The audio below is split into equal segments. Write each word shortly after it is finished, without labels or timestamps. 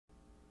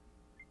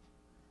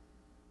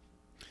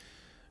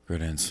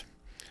Greetings.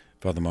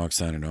 Father Mark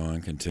signing on,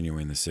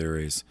 continuing the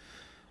series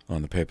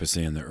on the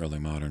papacy in the early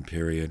modern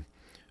period,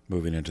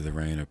 moving into the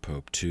reign of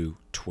Pope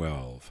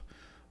 212,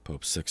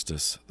 Pope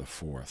Sixtus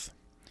IV,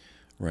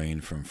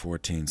 reigned from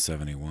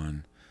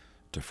 1471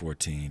 to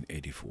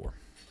 1484.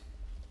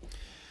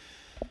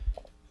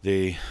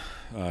 The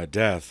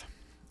death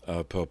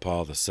of Pope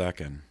Paul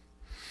II,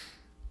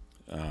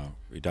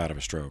 he died of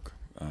a stroke,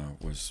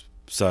 was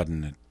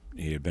sudden.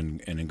 He had been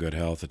in good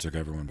health. It took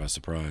everyone by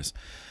surprise,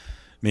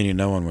 meaning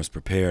no one was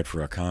prepared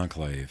for a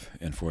conclave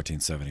in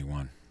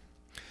 1471.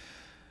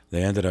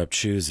 They ended up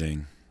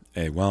choosing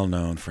a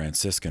well-known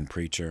Franciscan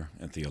preacher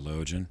and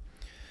theologian,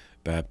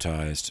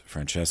 baptized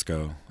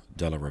Francesco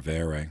della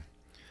Rovere.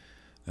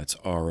 That's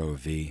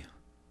Rovere.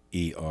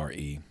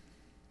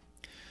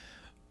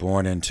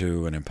 Born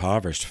into an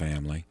impoverished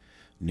family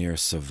near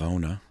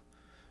Savona,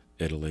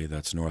 Italy.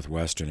 That's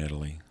northwestern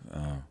Italy,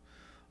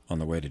 on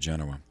the way to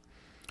Genoa.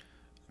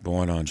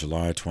 Born on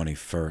July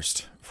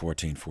 21st,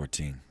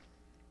 1414.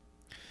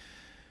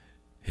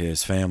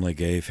 His family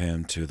gave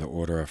him to the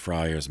Order of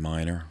Friars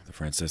Minor, the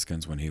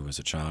Franciscans, when he was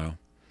a child,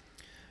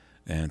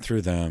 and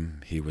through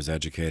them he was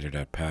educated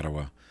at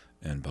Padua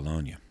and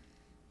Bologna.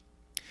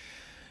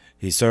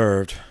 He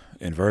served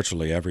in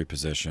virtually every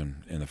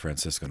position in the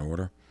Franciscan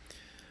order,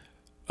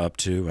 up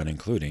to and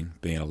including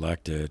being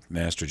elected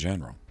Master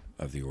General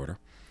of the order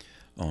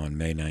on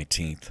May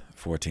 19th,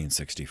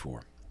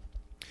 1464.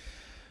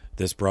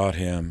 This brought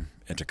him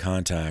into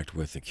contact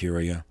with the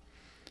Curia,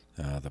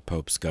 the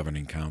Pope's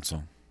governing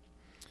council,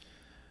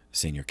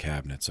 senior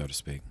cabinet, so to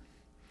speak,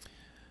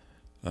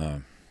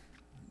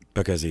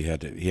 because he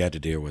had to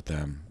deal with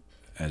them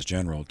as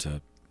general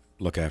to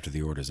look after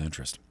the order's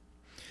interest.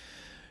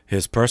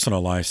 His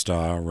personal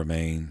lifestyle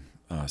remained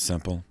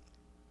simple,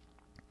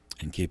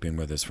 in keeping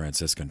with his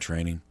Franciscan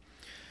training.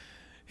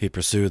 He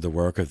pursued the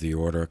work of the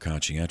order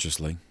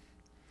conscientiously.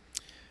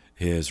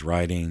 His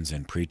writings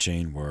and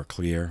preaching were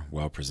clear,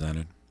 well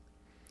presented.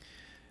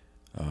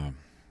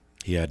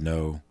 He had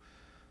no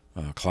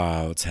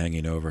clouds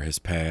hanging over his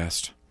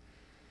past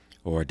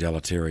or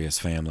deleterious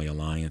family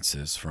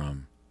alliances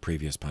from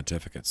previous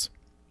pontificates.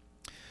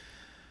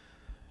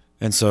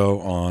 And so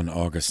on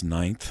August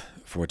 9th,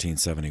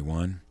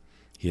 1471,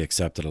 he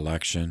accepted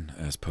election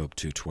as Pope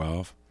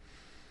 212.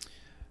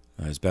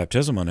 His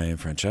baptismal name,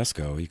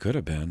 Francesco, he could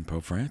have been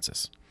Pope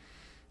Francis,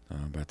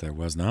 but there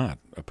was not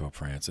a Pope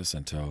Francis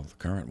until the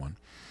current one.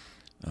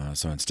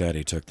 So instead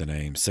he took the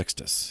name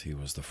Sixtus. He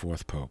was the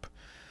fourth pope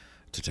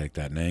to take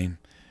that name.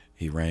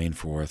 He reigned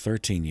for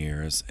 13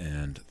 years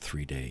and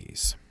 3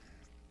 days.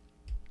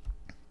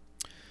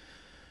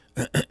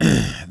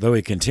 Though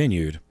he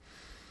continued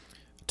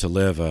to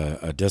live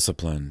a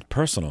disciplined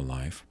personal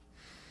life,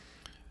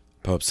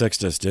 Pope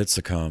Sixtus did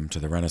succumb to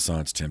the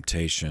Renaissance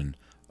temptation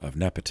of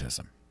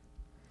nepotism,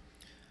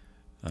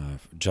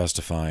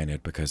 justifying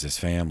it because his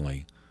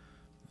family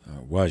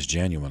was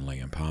genuinely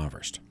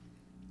impoverished.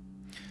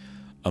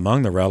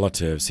 Among the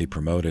relatives he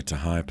promoted to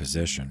high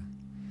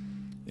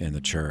position in the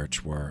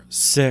church were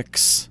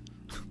 6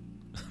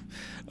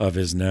 of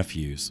his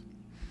nephews.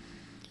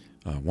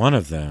 One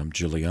of them,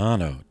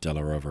 Giuliano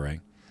della Rovere,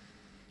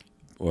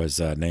 was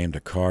named a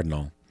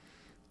cardinal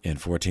in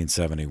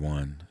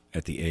 1471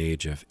 at the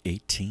age of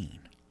 18.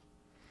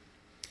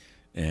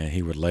 And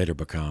he would later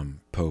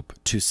become Pope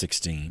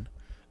 216,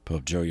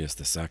 Pope Julius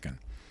II.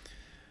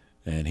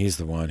 And he's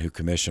the one who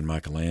commissioned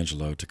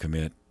Michelangelo to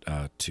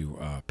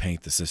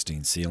paint the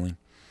Sistine ceiling.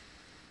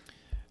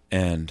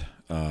 And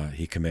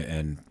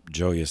and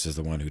Julius is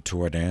the one who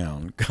tore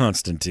down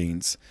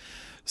Constantine's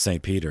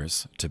St.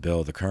 Peter's to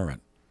build the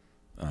current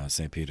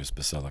St. Peter's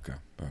Basilica.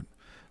 But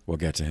we'll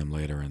get to him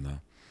later in the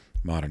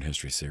Modern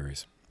History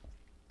series.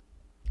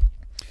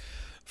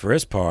 For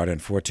his part, in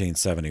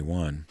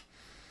 1471,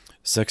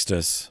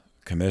 Sixtus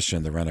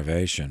commissioned the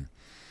renovation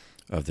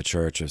of the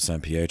church of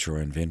San Pietro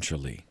in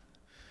Vincoli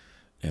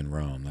in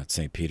Rome. That's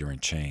St. Peter in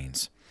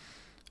Chains.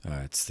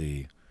 It's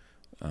the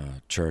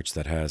church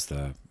that has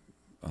the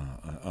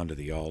under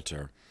the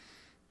altar.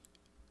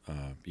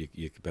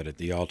 But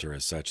the altar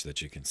is such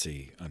that you can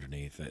see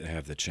underneath. They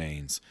have the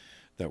chains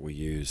that were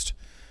used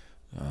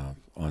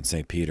on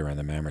St. Peter in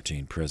the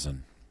Mamertine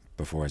prison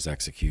before his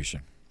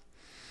execution.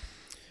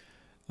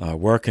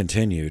 Work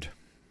continued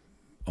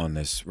on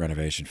this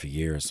renovation for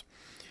years,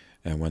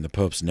 and when the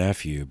Pope's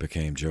nephew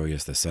became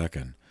Julius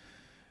II,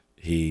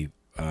 he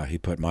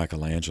put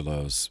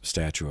Michelangelo's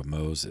statue of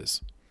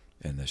Moses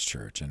in this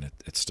church, and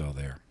it's still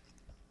there.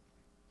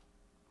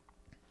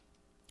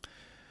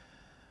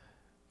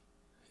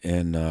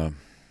 In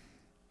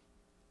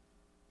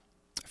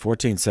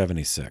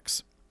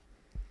 1476,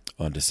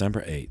 on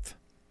December 8th,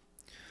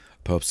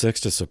 Pope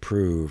Sixtus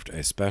approved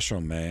a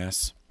special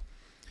Mass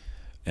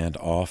and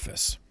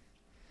office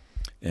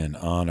in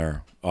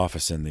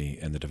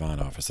the Divine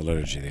Office, the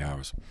Liturgy of the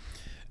Hours,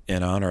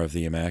 in honor of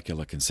the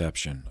Immaculate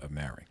Conception of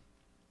Mary.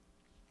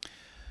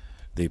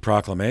 The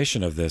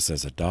proclamation of this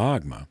as a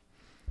dogma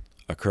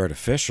occurred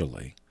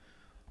officially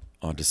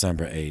on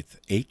December 8th,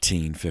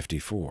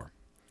 1854,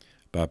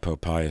 by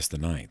Pope Pius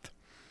IX,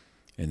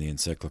 in the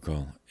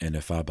encyclical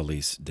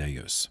Ineffabilis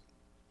Deus.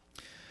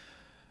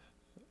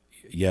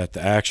 Yet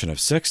the action of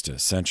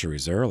Sixtus,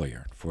 centuries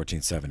earlier,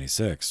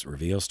 1476,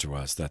 reveals to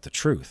us that the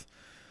truth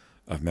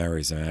of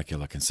Mary's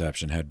Immaculate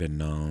Conception had been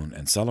known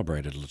and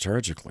celebrated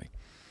liturgically.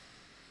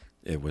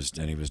 He was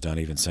done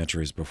even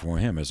centuries before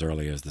him, as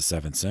early as the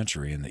 7th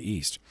century in the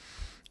East,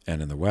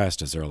 and in the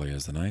West as early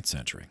as the 9th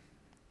century.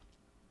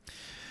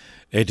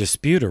 A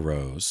dispute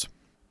arose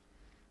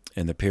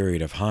in the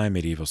period of high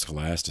medieval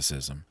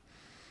scholasticism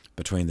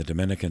between the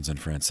Dominicans and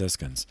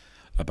Franciscans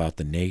about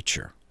the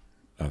nature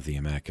of the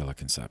Immaculate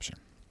Conception.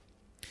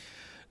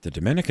 The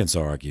Dominicans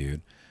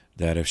argued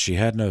that if she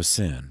had no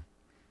sin,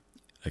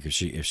 like if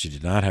she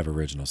did not have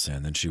original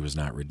sin, then she was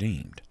not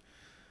redeemed,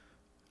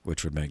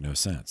 which would make no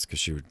sense, because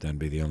she would then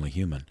be the only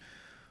human,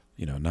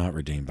 not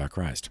redeemed by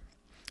Christ.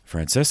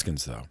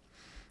 Franciscans, though,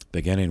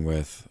 beginning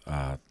with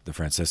the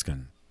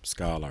Franciscan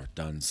scholar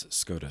Duns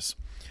Scotus,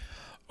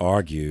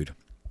 argued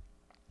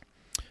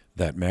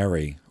that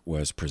Mary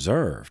was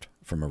preserved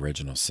from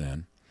original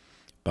sin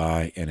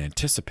by an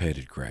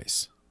anticipated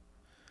grace,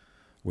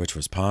 which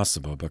was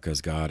possible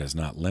because God is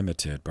not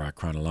limited by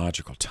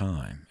chronological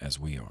time as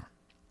we are.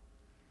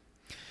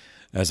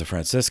 As a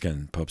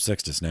Franciscan, Pope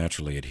Sixtus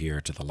naturally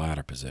adhered to the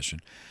latter position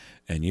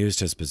and used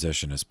his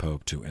position as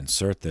Pope to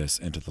insert this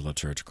into the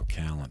liturgical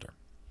calendar.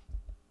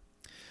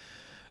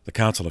 The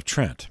Council of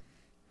Trent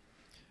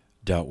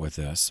dealt with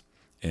this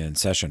in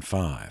Session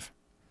 5,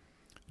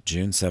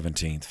 June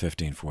 17,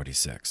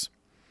 1546.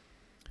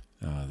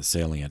 The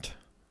salient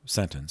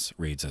sentence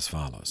reads as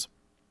follows.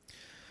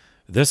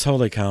 This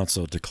Holy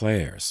Council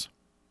declares,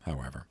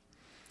 however,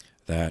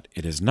 that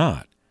it is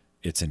not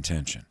its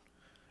intention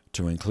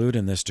to include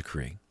in this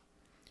decree,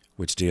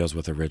 which deals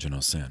with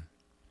original sin,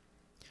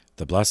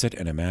 the Blessed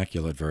and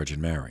Immaculate Virgin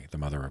Mary, the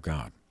Mother of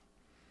God,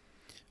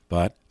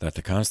 but that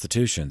the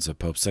constitutions of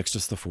Pope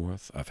Sixtus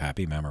IV of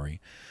happy memory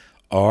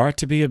are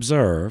to be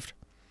observed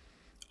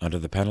under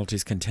the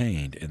penalties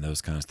contained in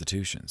those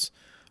constitutions,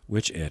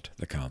 which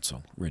the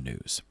Council,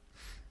 renews.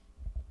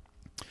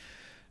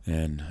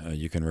 And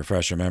you can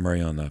refresh your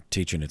memory on the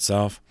teaching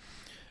itself.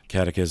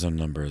 Catechism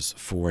numbers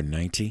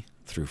 490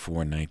 through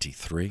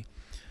 493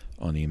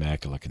 on the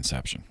Immaculate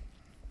Conception.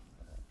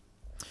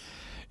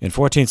 In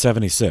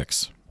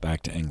 1476,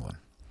 back to England,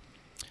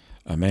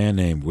 a man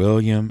named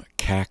William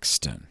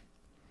Caxton,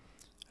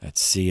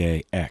 that's C-A-X-T-O-N,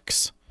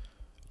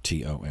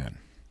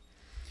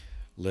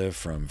 lived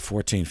from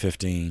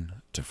 1415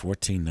 to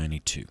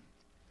 1492.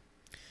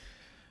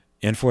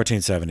 In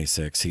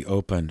 1476, he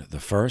opened the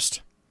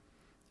first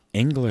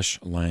English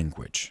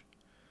language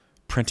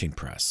printing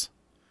press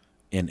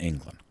in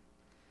England.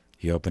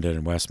 He opened it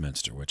in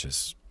Westminster, which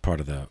is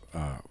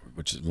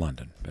which is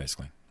London,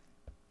 basically.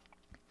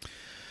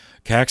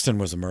 Caxton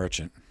was a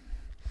merchant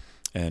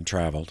and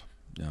traveled,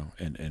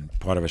 and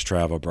part of his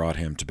travel brought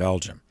him to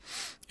Belgium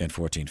in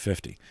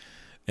 1450.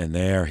 And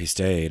there he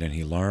stayed and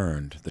he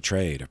learned the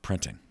trade of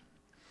printing,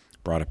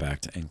 brought it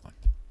back to England.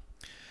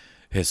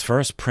 His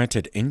first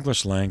printed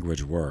English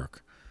language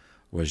work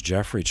was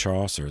Geoffrey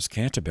Chaucer's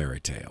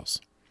Canterbury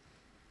Tales,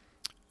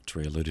 which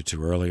we alluded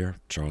to earlier.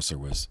 Chaucer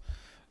was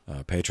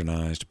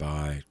patronized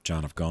by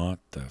John of Gaunt,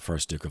 the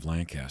first Duke of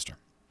Lancaster.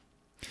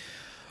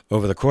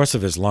 Over the course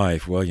of his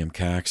life, William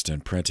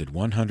Caxton printed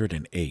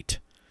 108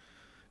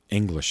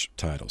 English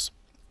titles,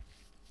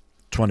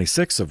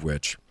 26 of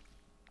which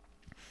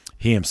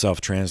he himself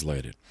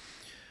translated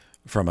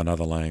from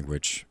another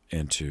language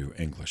into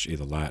English,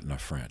 either Latin or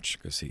French,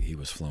 because he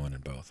was fluent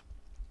in both.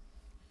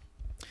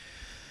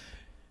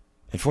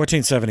 In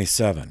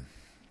 1477,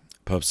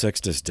 Pope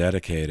Sixtus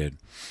dedicated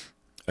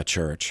a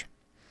church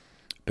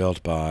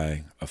built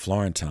by a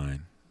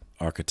Florentine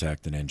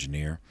architect and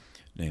engineer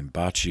named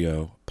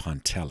Baccio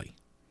Pontelli,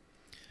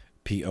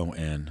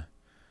 Pontelli.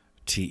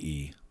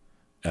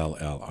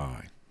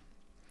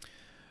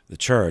 The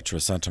church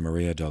was Santa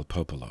Maria del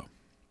Popolo,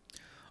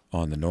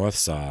 on the north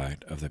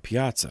side of the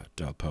Piazza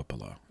del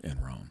Popolo in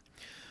Rome,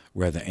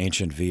 where the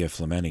ancient Via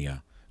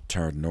Flaminia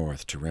turned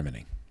north to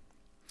Rimini.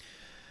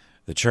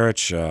 The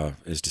church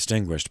is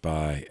distinguished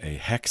by a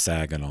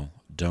hexagonal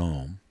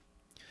dome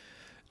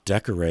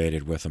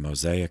decorated with a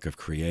mosaic of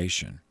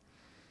creation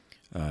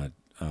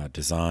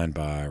designed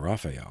by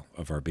Raphael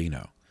of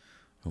Urbino,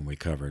 whom we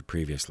covered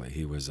previously.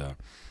 He was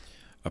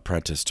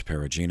apprenticed to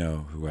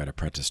Perugino, who had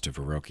apprenticed to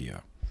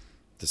Verrocchio.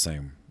 The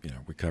same,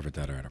 we covered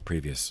that in a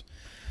previous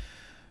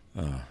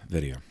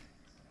video.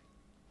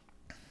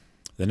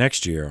 The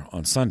next year,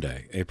 on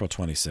Sunday, April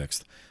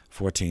 26th,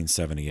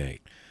 1478,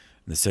 in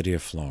the city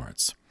of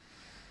Florence,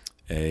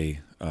 a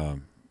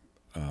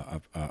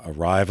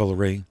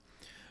rivalry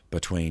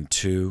between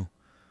two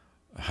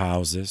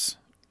houses,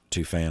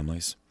 two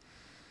families,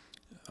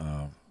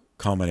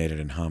 culminated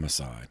in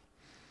homicide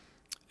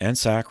and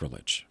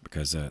sacrilege,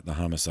 because the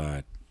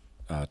homicide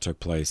took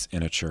place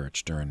in a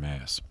church during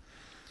Mass.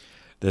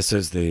 This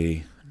is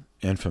the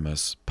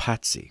infamous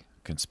Pazzi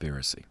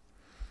conspiracy,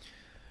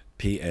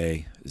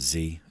 P-A-Z-Z-I.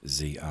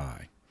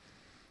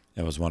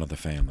 That was one of the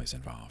families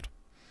involved.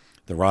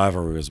 The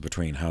rivalry was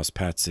between House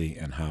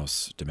Pazzi and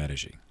House de'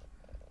 Medici.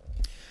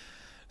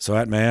 So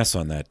at Mass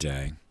on that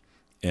day,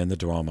 in the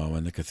Duomo,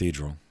 in the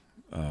cathedral,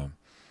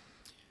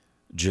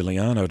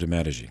 Giuliano de'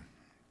 Medici,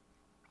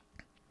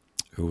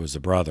 who was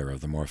the brother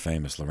of the more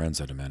famous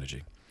Lorenzo de'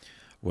 Medici,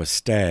 was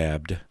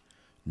stabbed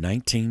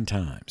 19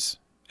 times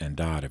and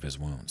died of his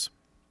wounds.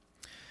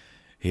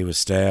 He was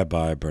stabbed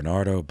by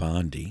Bernardo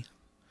Bondi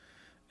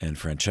and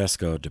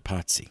Francesco de'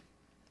 Pazzi.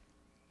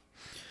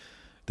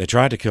 They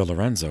tried to kill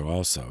Lorenzo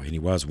also, and he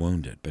was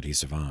wounded, but he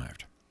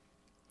survived.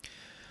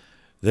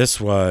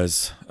 This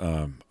was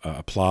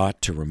a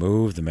plot to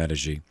remove the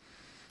Medici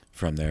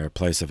from their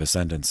place of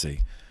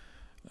ascendancy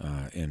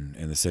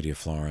in the city of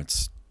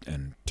Florence,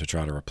 and to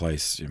try to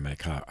replace,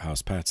 make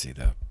House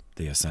Pazzi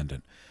the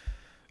ascendant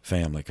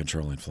family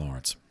controlling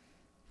Florence.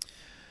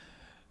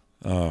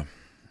 Among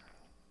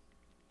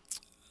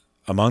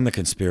the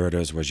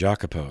conspirators was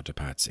Jacopo de'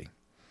 Pazzi.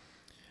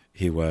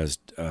 He was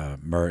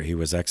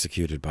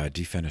executed by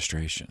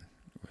defenestration.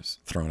 He was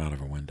thrown out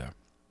of a window.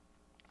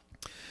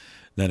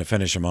 Then to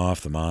finish him off,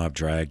 the mob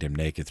dragged him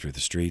naked through the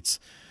streets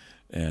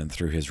and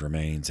threw his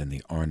remains in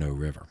the Arno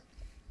River.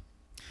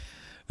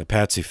 The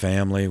Pazzi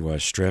family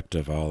was stripped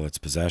of all its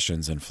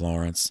possessions in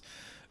Florence.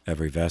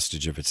 Every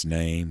vestige of its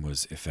name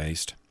was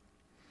effaced.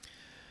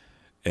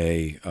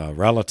 A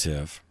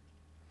relative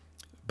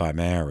by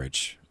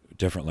marriage,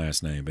 different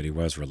last name, but he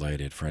was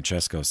related,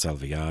 Francesco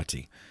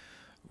Salviati,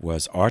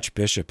 was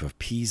Archbishop of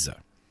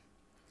Pisa.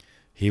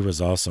 He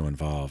was also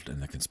involved in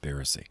the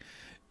conspiracy.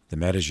 The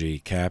Medici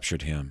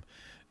captured him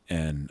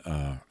and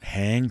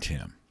hanged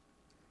him,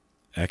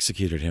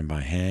 executed him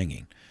by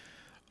hanging,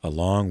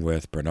 along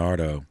with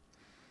Bernardo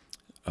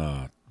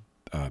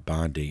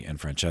Bondi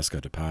and Francesco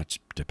de'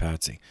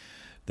 Pazzi.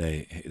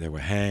 They were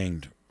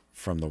hanged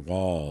from the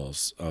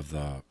walls of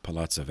the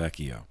Palazzo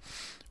Vecchio,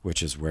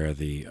 which is where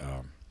the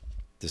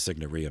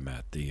Signoria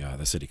met,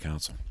 the city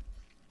council.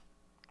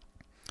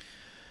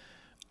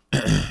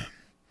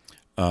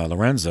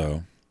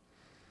 Lorenzo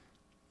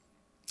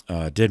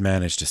did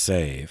manage to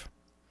save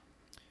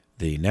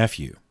the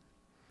nephew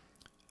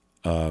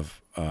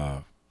of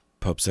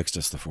Pope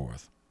Sixtus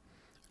IV,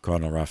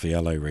 Cardinal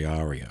Raffaele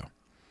Riario,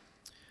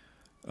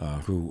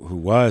 who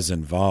was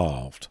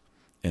involved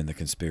in the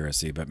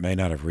conspiracy, but may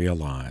not have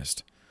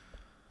realized,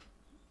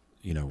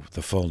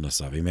 the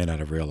fullness of it. He may not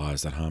have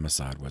realized that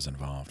homicide was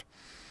involved.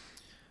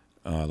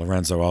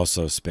 Lorenzo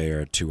also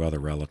spared 2 other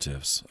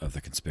relatives of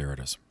the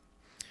conspirators.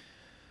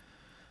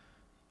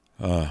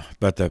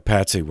 But the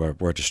Pazzi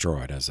were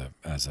destroyed as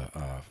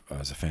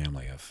a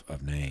family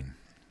of name.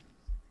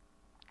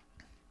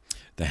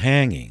 The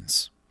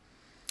hangings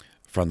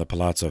from the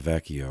Palazzo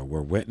Vecchio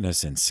were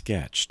witnessed and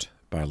sketched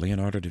by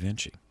Leonardo da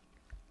Vinci.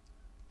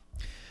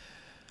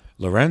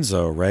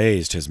 Lorenzo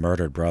raised his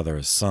murdered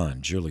brother's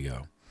son,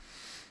 Giulio,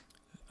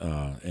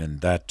 and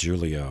that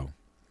Giulio,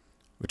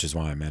 which is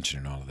why I'm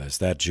mentioning all of this,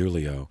 that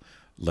Giulio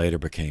later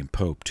became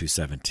Pope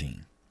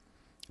 217,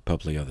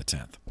 Pope Leo X,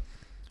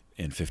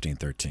 in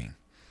 1513.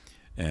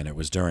 And it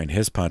was during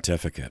his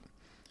pontificate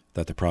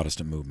that the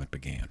Protestant movement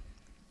began.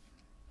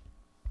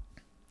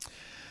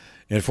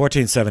 In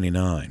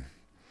 1479,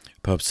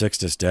 Pope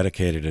Sixtus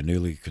dedicated a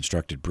newly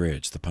constructed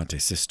bridge, the Ponte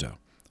Sisto,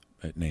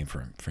 named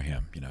for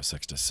him,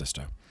 Sixtus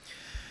Sisto.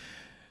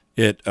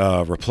 It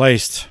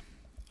replaced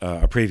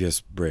a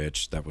previous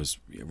bridge that was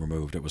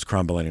removed. It was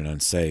crumbling and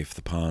unsafe,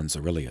 the Pons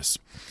Aurelius.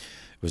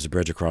 It was a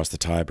bridge across the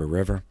Tiber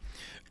River,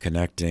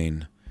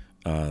 connecting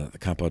the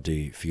Campo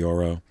di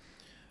Fioro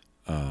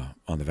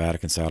on the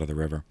Vatican side of the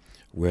river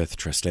with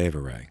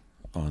Trastevere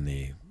on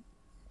the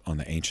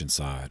ancient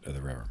side of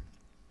the river.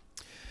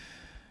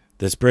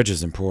 This bridge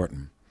is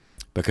important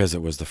because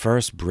it was the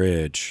first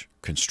bridge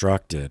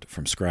constructed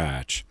from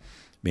scratch,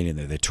 meaning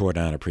that they tore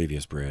down a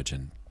previous bridge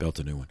and built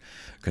a new one,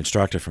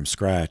 constructed from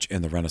scratch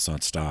in the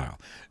Renaissance style,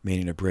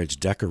 meaning a bridge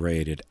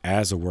decorated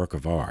as a work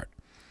of art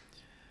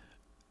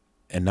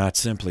and not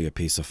simply a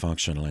piece of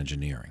functional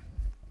engineering.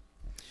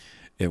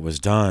 It was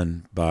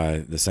done by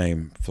the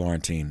same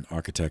Florentine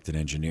architect and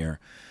engineer,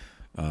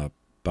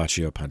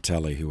 Baccio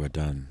Pontelli, who had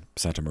done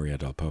Santa Maria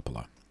del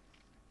Popolo.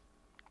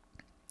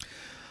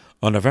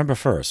 On November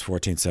 1st,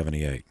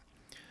 1478,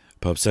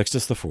 Pope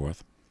Sixtus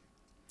IV,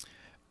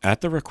 at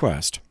the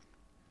request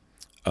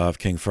of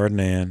King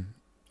Ferdinand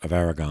of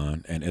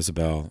Aragon and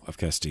Isabel of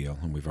Castile,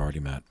 whom we've already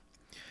met,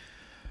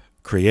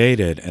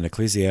 created an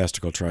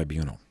ecclesiastical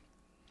tribunal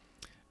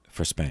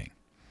for Spain,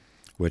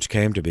 which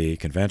came to be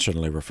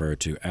conventionally referred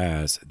to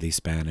as the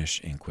Spanish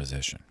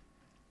Inquisition.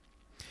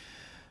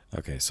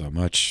 Okay, so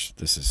much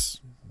has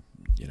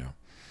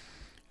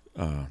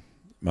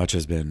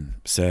been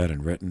said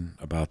and written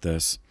about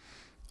this,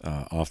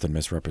 often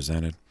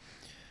misrepresented.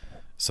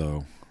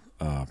 So,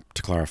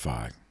 to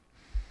clarify,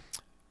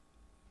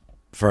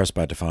 first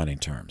by defining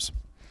terms.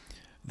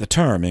 The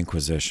term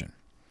Inquisition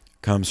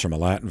comes from a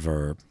Latin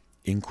verb,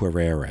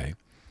 inquirere,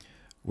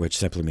 which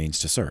simply means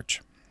to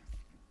search.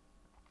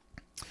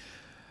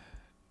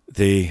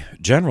 The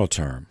general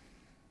term,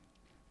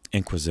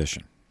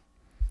 Inquisition,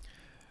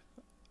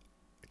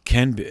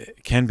 can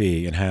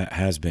be and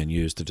has been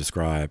used to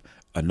describe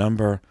a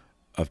number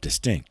of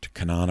distinct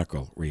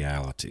canonical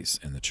realities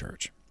in the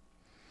Church.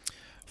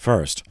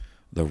 First,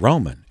 the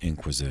Roman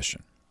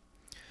Inquisition,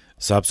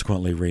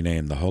 subsequently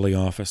renamed the Holy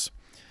Office,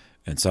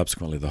 and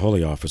subsequently the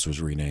Holy Office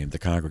was renamed the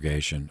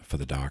Congregation for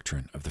the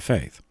Doctrine of the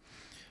Faith,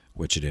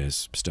 which it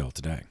is still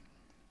today.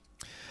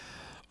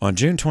 On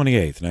June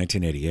 28,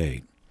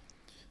 1988,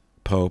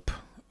 Pope,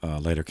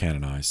 later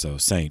canonized, so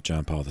Saint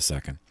John Paul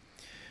II,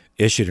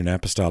 issued an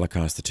apostolic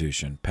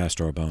constitution,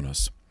 Pastor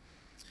Bonus,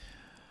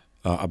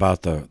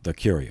 about the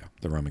Curia,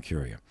 the Roman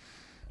Curia.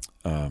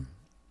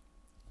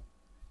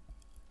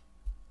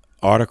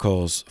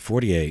 Articles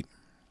 48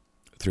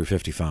 through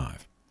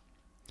 55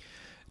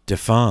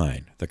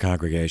 define the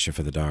Congregation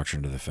for the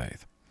Doctrine of the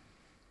Faith,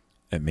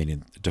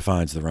 meaning it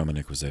defines the Roman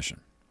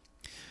Inquisition.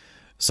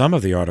 Some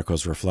of the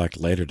articles reflect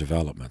later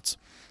developments,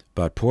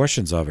 but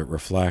portions of it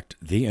reflect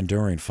the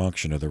enduring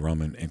function of the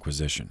Roman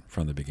Inquisition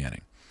from the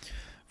beginning.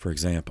 For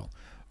example,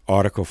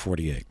 Article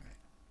 48.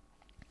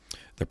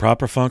 The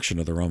proper function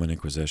of the Roman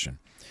Inquisition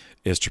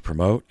is to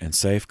promote and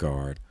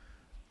safeguard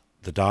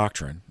the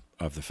doctrine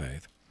of the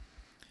faith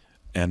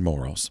and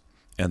morals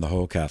in the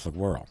whole Catholic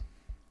world.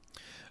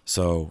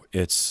 So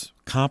its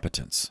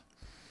competence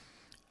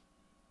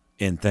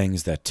in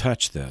things that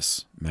touch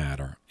this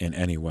matter in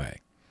any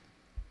way.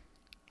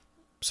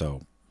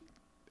 So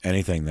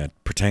anything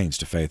that pertains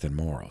to faith and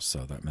morals.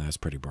 So that's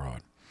pretty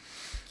broad.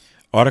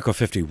 Article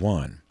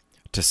 51.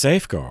 To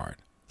safeguard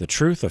the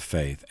truth of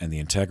faith and the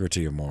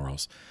integrity of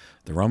morals,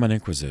 the Roman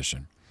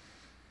Inquisition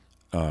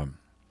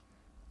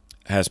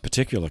has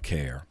particular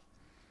care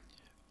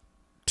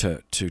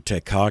to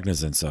take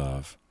cognizance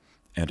of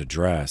and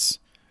address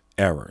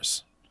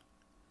errors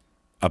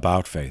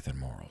about faith and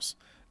morals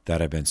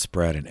that have been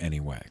spread in any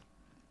way.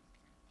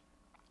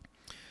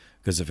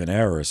 Because if an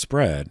error is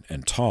spread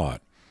and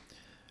taught,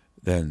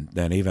 then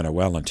even a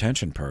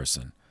well-intentioned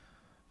person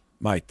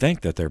might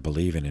think that they're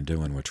believing and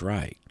doing what's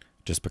right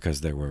just because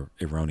they were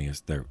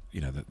erroneous. They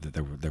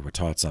were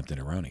taught something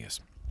erroneous.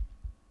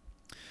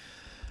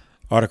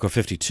 Article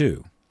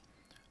 52.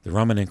 The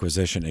Roman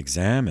Inquisition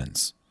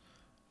examines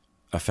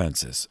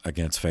offenses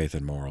against faith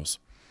and morals,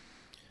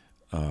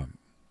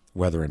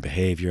 whether in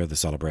behavior, the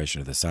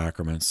celebration of the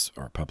sacraments,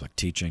 or public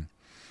teaching,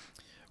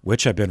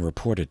 which have been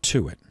reported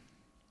to it,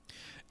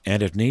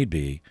 and if need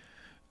be,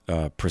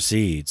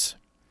 proceeds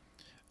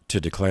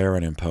to declare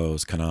and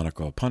impose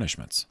canonical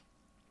punishments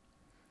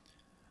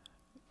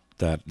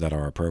that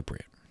are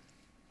appropriate.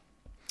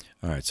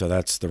 All right, so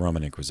that's the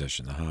Roman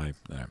Inquisition, the high.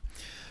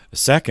 The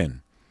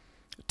second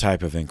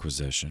type of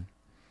Inquisition,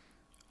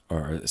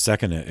 or a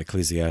second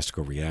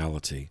ecclesiastical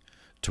reality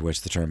to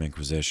which the term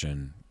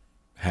Inquisition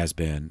has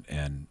been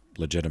and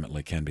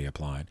legitimately can be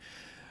applied,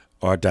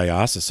 are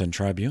diocesan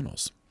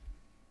tribunals.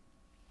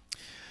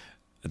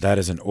 That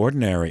is an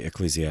ordinary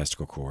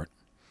ecclesiastical court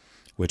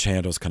which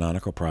handles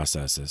canonical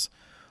processes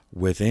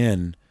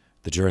within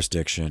the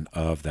jurisdiction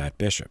of that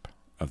bishop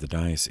of the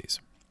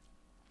diocese,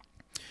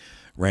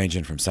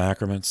 ranging from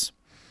sacraments.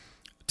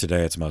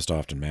 Today it's most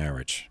often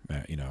marriage,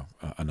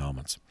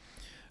 annulments.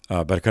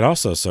 But it could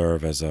also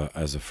serve as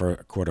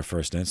a court of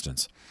first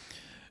instance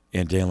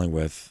in dealing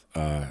with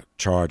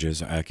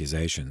charges or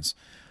accusations,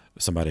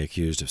 somebody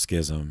accused of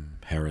schism,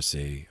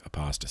 heresy,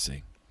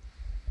 apostasy,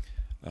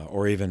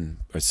 or even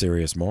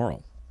serious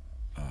moral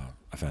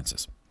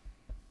offenses.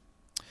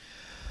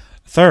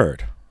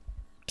 Third,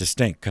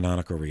 distinct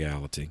canonical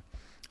reality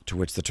to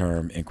which the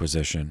term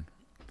Inquisition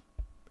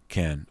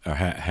can or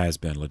has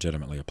been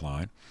legitimately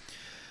applied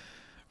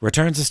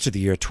returns us to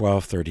the year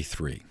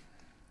 1233,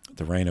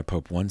 the reign of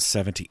Pope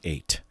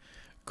 178,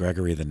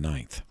 Gregory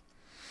IX,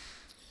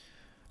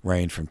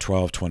 reigned from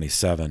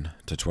 1227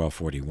 to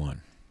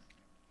 1241.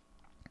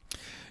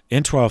 In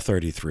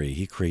 1233,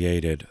 he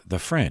created the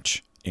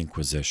French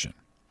Inquisition,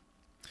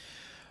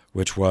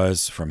 which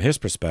was, from his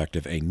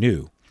perspective, a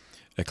new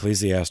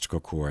ecclesiastical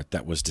court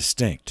that was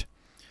distinct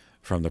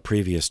from the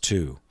previous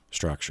two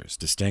structures,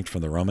 distinct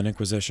from the Roman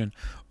Inquisition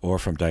or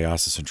from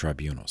diocesan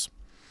tribunals,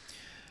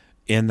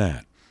 in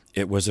that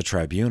it was a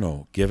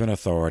tribunal given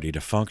authority to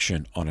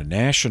function on a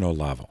national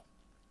level,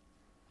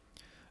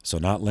 so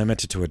not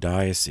limited to a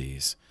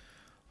diocese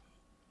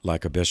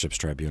like a bishop's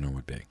tribunal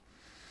would be,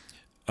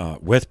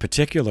 with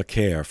particular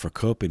care for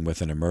coping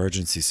with an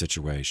emergency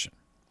situation.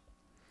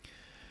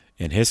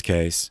 In his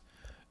case,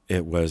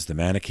 it was the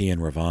Manichaean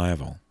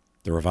revival,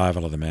 the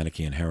revival of the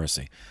Manichaean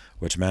heresy,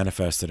 which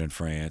manifested in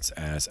France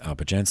as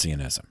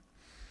Albigensianism.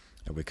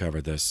 We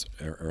covered this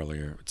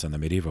earlier. It's in the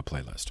medieval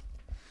playlist.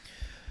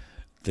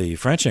 The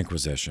French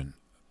Inquisition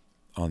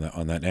on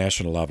that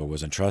national level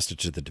was entrusted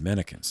to the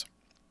Dominicans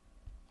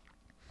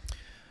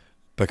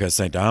because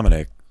St.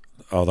 Dominic,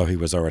 although he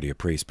was already a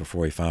priest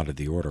before he founded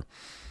the order,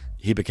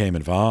 he became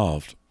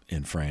involved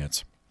in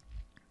France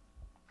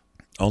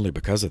only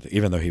because of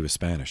even though he was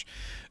Spanish,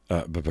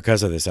 but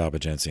because of this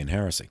Albigensian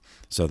heresy.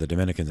 So the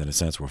Dominicans, in a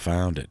sense, were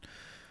founded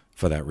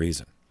for that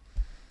reason.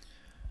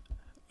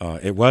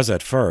 It was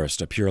at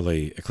first a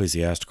purely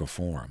ecclesiastical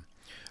forum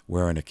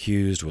where an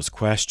accused was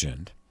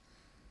questioned,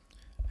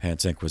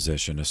 hence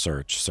Inquisition, a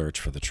search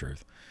for the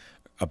truth,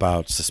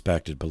 about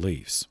suspected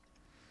beliefs.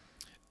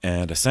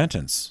 And a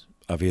sentence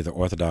of either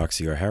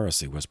orthodoxy or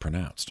heresy was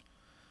pronounced.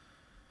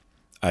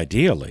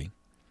 Ideally,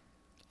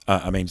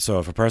 so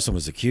if a person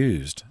was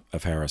accused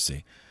of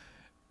heresy,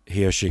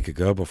 he or she could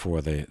go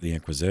before the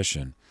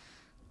Inquisition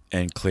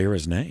and clear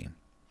his name.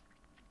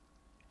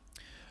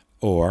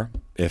 Or,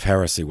 if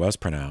heresy was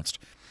pronounced,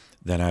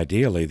 then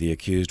ideally the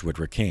accused would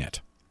recant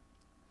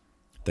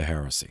the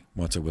heresy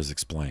once it was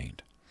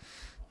explained.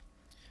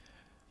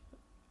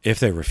 If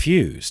they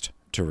refused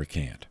to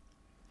recant,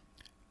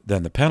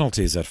 then the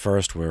penalties at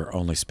first were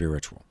only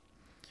spiritual: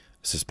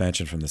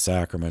 suspension from the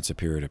sacraments, a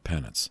period of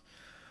penance,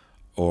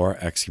 or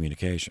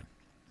excommunication.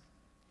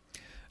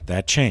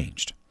 That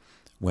changed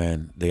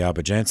when the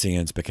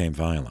Albigensians became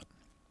violent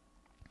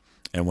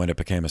and when it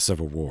became a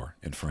civil war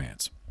in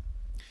France.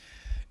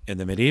 In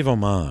the medieval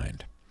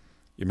mind,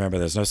 you remember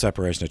there's no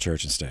separation of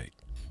church and state.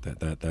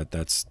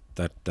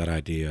 That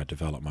idea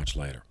developed much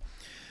later.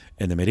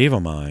 In the medieval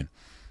mind,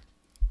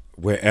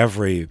 where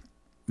every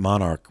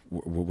monarch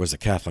was a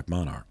Catholic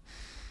monarch,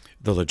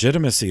 the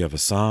legitimacy of a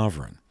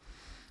sovereign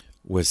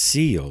was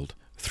sealed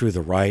through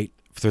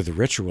the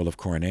ritual of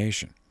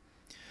coronation.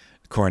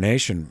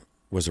 Coronation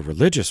was a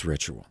religious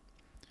ritual.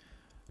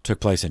 It took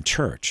place in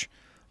church,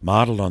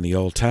 modeled on the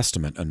Old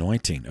Testament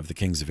anointing of the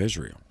kings of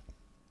Israel.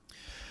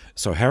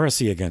 So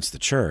heresy against the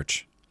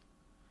church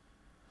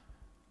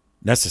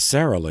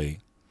necessarily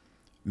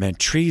meant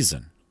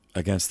treason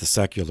against the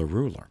secular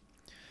ruler,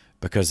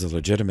 because the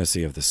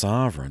legitimacy of the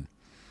sovereign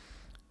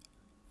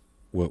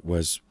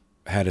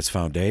had its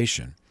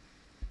foundation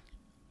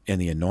in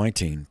the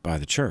anointing by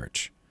the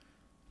church.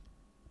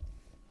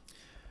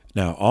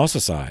 Now, all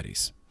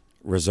societies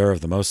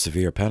reserve the most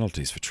severe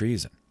penalties for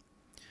treason.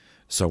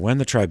 So when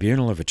the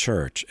tribunal of a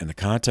church, in the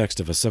context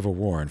of a civil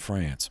war in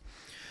France,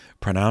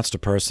 pronounced a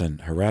person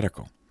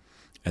heretical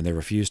and they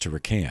refused to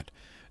recant,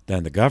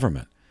 then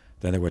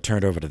they were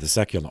turned over to the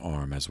secular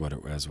arm, as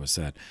was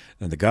said.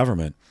 Then the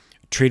government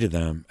treated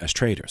them as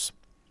traitors,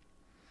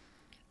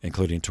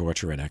 including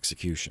torture and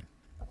execution.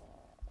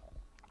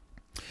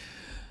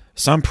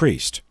 Some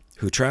priest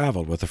who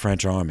traveled with the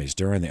French armies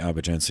during the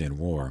Albigensian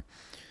War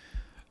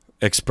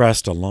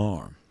expressed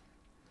alarm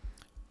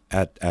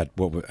at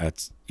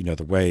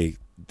the way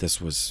this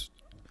was,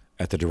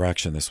 at the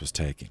direction this was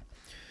taking.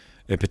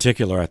 In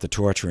particular, at the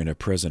torturing of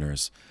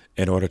prisoners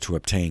in order to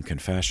obtain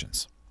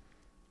confessions.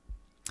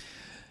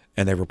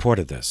 And they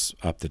reported this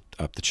up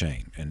the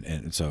chain,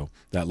 and so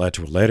that led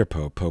to a later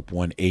pope, Pope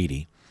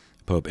 180,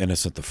 Pope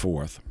Innocent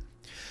IV.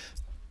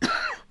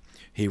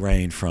 He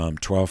reigned from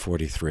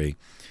 1243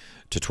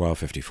 to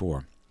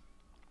 1254.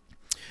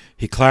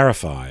 He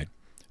clarified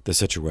the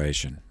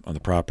situation on the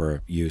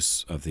proper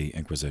use of the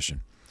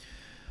Inquisition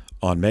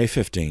on May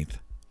 15th,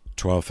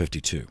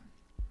 1252,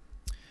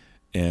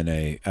 in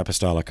a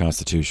apostolic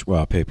constitution,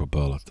 well, papal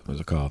bull, it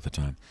was called at the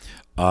time,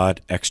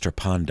 ad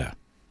extirpanda.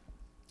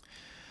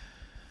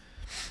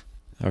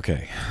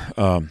 Okay,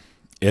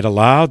 it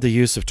allowed the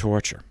use of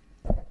torture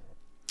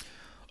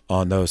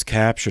on those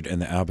captured in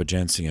the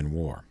Albigensian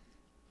War,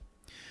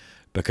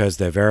 because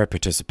their very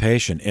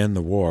participation in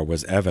the war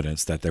was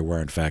evidence that they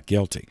were in fact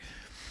guilty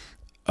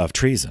of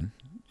treason,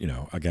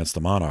 against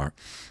the monarch,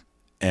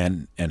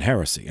 and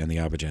heresy, and the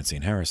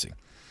Albigensian heresy.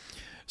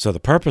 So the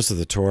purpose of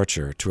the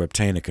torture, to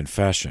obtain a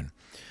confession,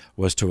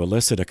 was to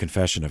elicit a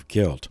confession of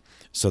guilt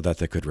so that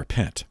they could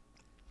repent.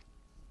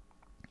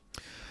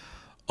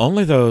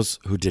 Only those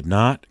who did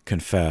not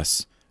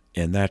confess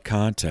in that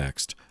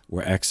context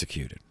were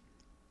executed,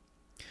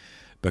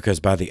 because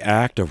by the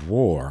act of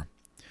war,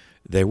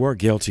 they were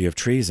guilty of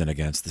treason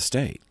against the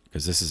state,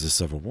 because this is a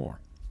civil war.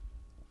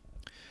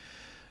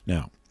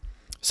 Now,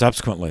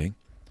 subsequently,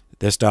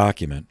 this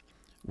document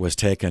was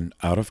taken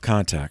out of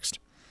context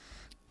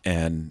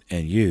and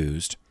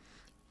used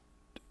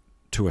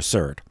to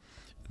assert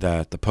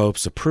that the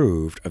popes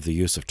approved of the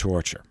use of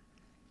torture.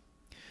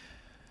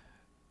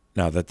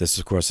 Now, that this,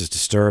 of course, is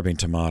disturbing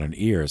to modern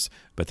ears,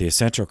 but the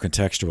essential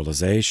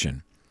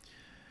contextualization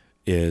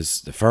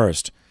is the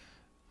first: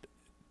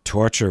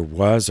 torture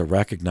was a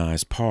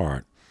recognized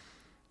part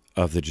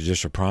of the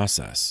judicial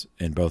process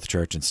in both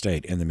church and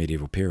state in the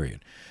medieval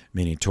period,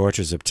 meaning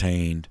tortures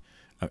obtained,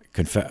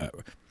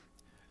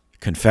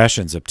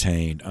 confessions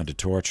obtained under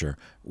torture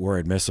were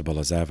admissible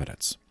as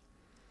evidence.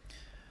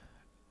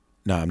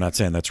 Now, I'm not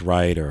saying that's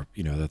right or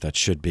that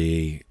should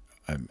be,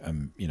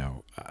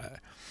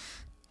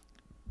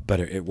 but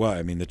it was.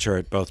 I mean, the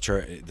church,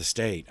 the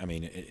state. I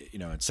mean,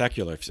 in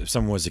secular, if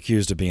someone was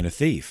accused of being a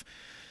thief,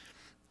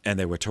 and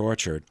they were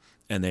tortured,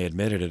 and they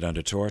admitted it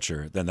under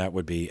torture, then that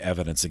would be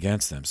evidence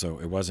against them. So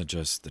it wasn't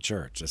just the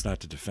church. It's not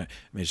to defend.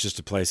 I mean, it's just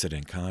to place it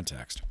in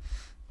context.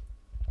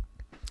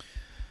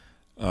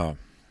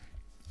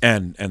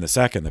 And the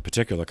second, the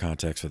particular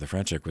context for the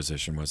French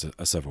Inquisition was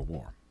a civil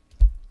war.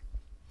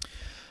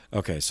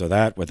 Okay, so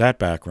with that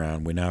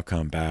background, we now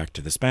come back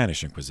to the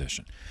Spanish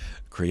Inquisition,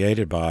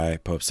 created by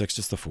Pope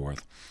Sixtus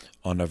IV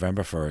on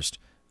November 1st,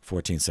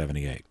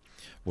 1478,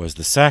 was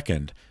the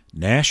second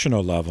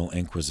national-level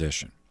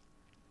Inquisition,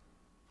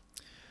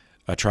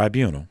 a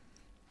tribunal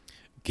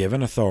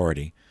given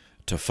authority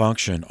to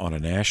function on a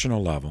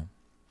national level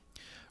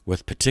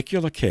with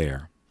particular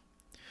care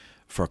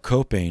for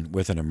coping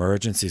with an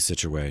emergency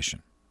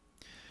situation.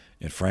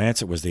 In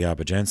France, it was the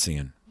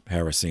Albigensian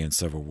heresy and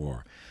civil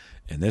war.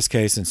 In this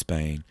case, in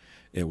Spain,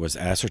 it was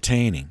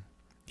ascertaining.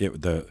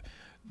 The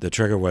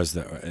trigger was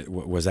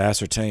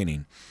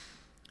ascertaining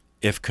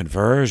if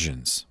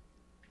conversions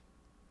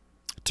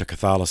to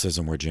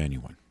Catholicism were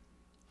genuine.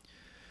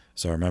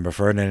 So remember,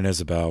 Ferdinand and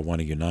Isabel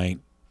want to unite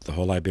the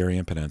whole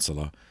Iberian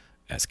Peninsula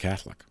as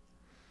Catholic,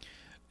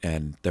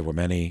 and there were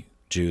many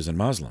Jews and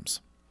Muslims,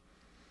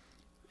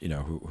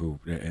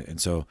 and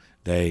so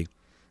they,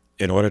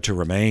 in order to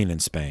remain in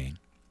Spain,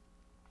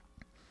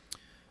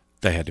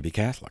 they had to be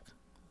Catholic,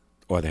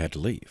 or they had to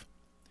leave.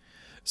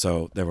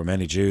 So there were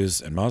many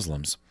Jews and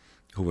Muslims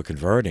who were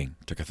converting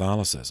to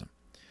Catholicism,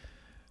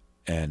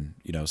 and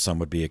some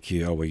would be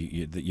accused, oh, well,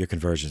 your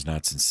conversion is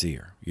not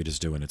sincere. You're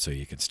just doing it so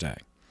you can stay.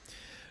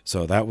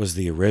 So that was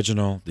the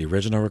original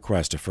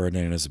request of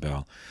Ferdinand and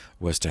Isabel,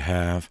 was to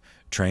have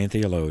trained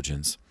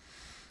theologians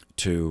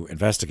to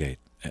investigate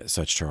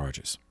such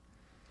charges.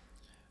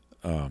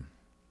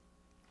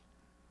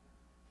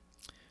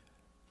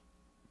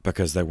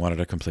 Because they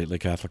wanted a completely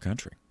Catholic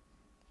country.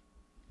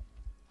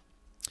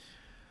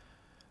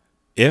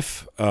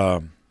 If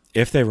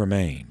they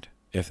remained,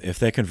 if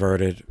they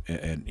converted,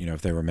 and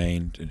if they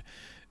remained,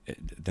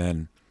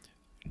 then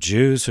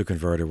Jews who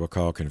converted were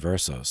called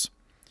conversos,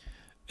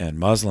 and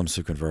Muslims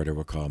who converted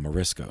were called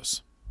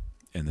moriscos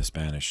in the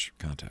Spanish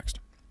context.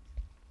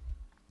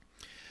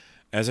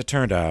 As it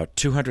turned out,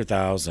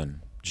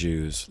 200,000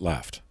 Jews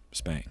left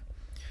Spain.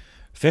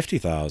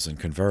 50,000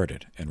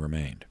 converted and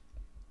remained.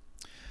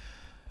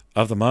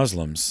 Of the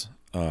Muslims,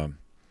 there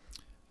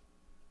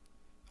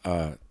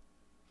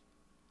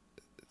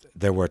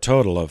were a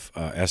total of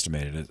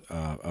estimated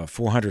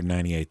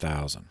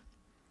 498,000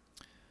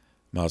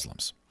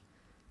 Muslims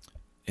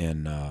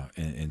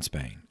in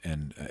Spain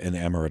and in the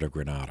Emirate of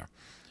Granada.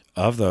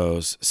 Of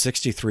those,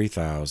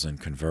 63,000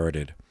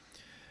 converted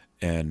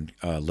and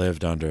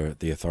lived under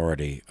the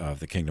authority of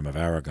the Kingdom of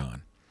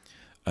Aragon.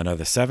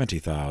 Another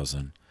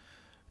 70,000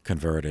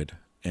 converted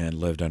and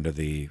lived under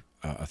the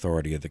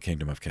authority of the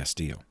Kingdom of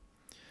Castile,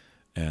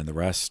 and the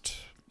rest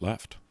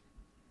left.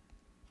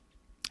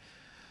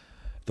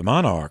 The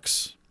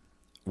monarchs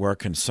were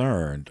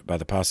concerned by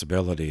the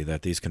possibility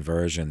that these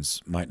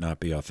conversions might not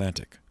be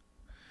authentic,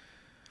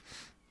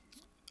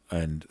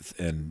 and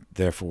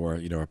therefore,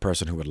 a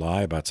person who would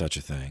lie about such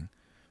a thing,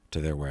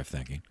 to their way of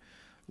thinking,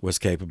 was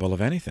capable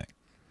of anything,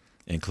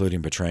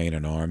 including betraying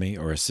an army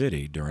or a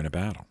city during a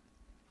battle.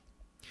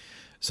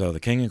 So the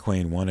king and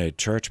queen wanted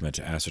churchmen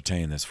to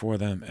ascertain this for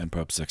them, and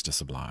Pope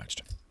Sixtus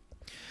obliged.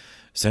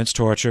 Since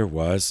torture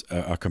was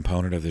a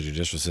component of the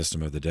judicial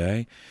system of the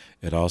day,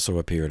 it also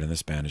appeared in the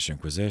Spanish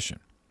Inquisition.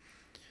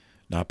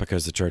 Not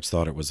because the church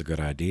thought it was a good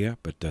idea,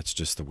 but that's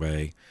just the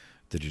way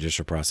the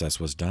judicial process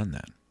was done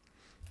then.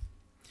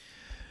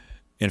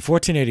 In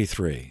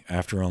 1483,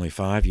 after only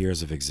 5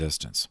 years of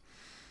existence,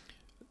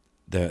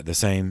 the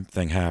same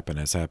thing happened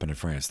as happened in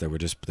France. There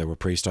were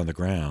priests on the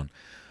ground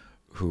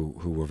who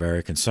were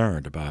very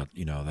concerned about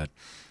that,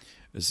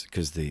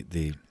 because the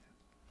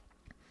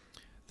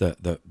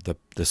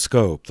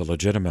scope, the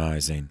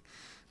legitimizing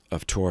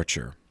of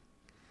torture,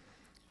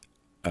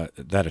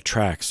 that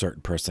attracts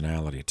certain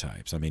personality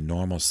types. I mean,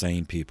 normal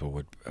sane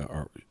people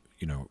are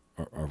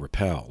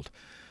repelled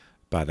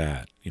by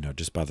that,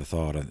 just by the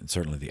thought and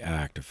certainly the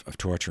act of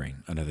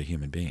torturing another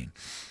human being.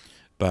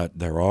 But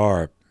there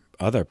are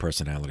other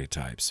personality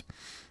types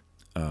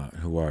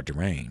who are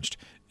deranged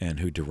and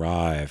who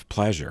derive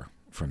pleasure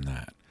from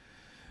that,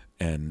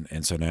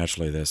 and so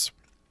naturally this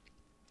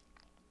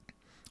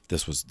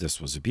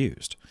was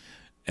abused,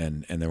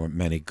 and there were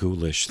many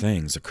ghoulish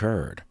things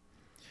occurred,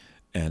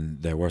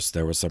 and there was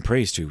some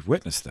priests who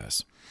witnessed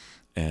this,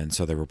 and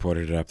so they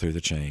reported it up through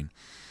the chain,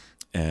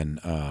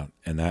 and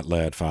that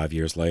led 5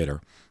 years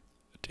later,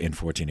 in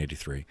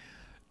 1483,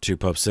 to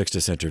Pope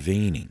Sixtus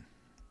intervening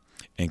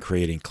and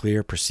creating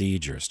clear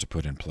procedures to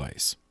put in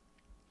place.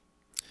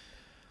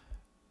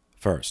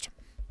 First,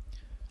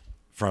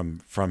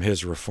 from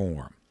his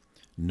reform,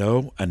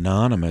 no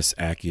anonymous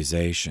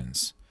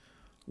accusations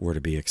were to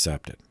be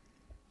accepted.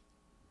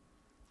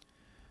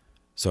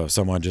 So if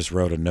someone just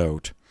wrote a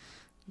note,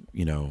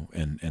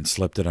 and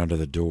slipped it under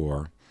the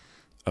door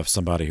of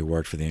somebody who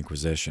worked for the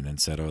Inquisition and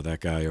said, oh,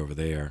 that guy over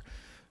there,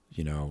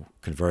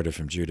 converted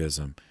from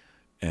Judaism,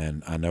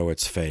 and I know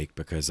it's fake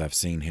because I've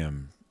seen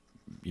him,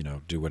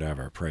 do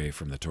whatever, pray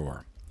from the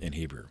Torah in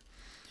Hebrew.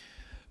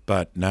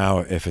 But now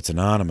if it's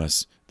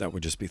anonymous, that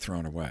would just be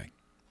thrown away.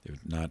 It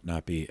would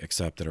not be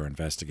accepted or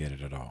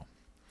investigated at all.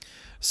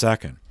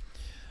 Second,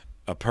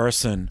 a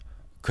person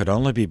could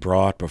only be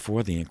brought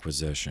before the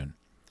Inquisition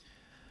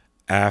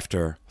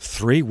after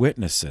 3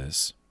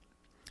 witnesses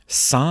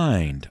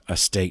signed a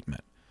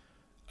statement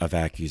of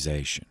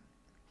accusation.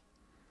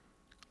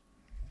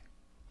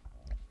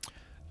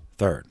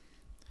 Third,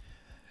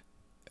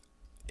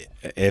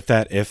 if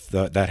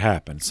that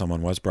happened,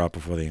 someone was brought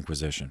before the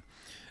Inquisition,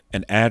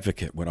 an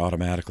advocate would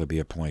automatically be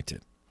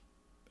appointed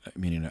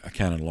meaning a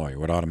canon lawyer,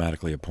 would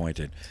automatically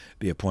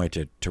be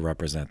appointed to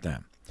represent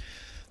them.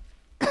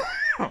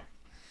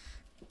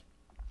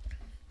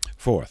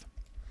 Fourth,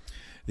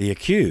 the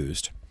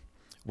accused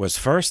was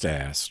first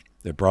asked,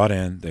 they're brought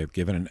in, they're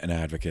given an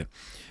advocate,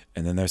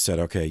 and then they said,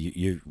 okay,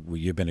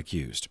 you've been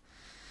accused.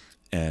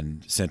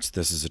 And since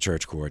this is a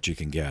church court, you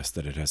can guess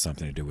that it has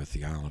something to do with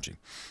theology.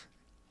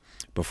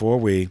 Before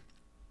we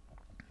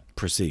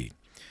proceed,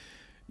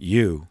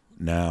 you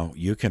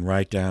can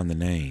write down the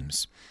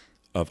names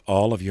of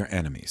all of your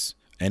enemies,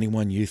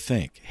 anyone you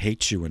think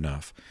hates you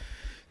enough,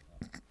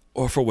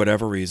 or for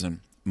whatever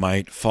reason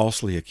might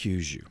falsely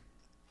accuse you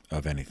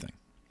of anything.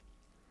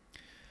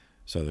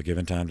 So they're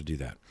given time to do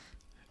that.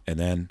 And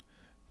then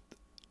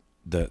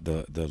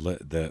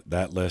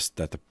that list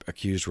that the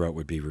accused wrote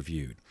would be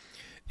reviewed.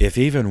 If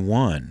even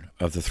one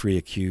of the three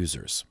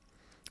accusers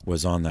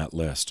was on that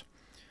list,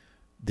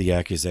 the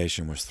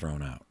accusation was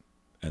thrown out,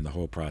 and the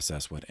whole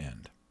process would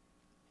end.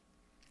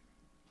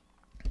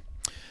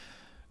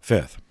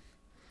 Fifth,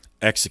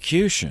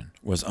 execution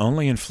was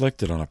only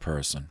inflicted on a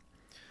person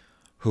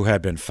who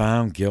had been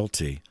found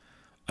guilty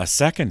a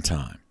second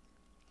time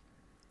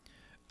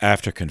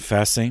after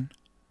confessing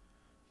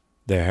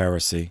their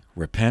heresy,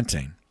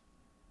 repenting,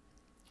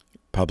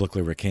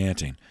 publicly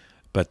recanting,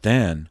 but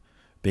then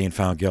being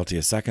found guilty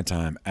a second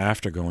time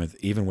after going,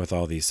 even with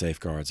all these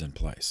safeguards in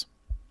place.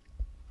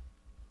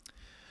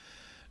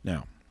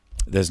 Now,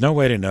 there's no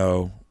way to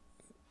know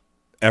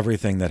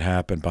everything that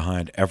happened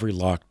behind every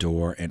locked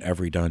door in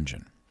every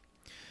dungeon.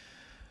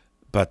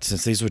 But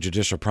since these were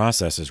judicial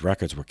processes,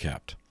 records were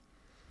kept.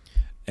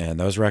 And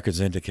those records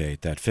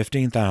indicate that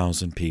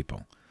 15,000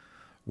 people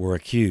were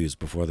accused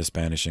before the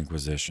Spanish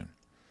Inquisition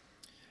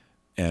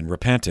and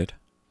repented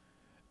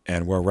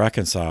and were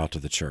reconciled to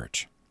the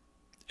church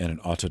in an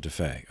auto de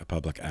fe, a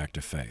public act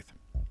of faith.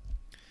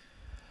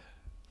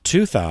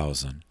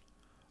 2,000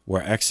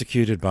 were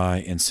executed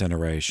by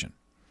incineration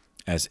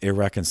as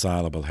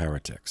irreconcilable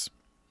heretics,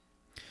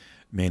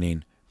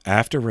 meaning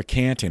after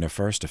recanting a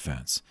first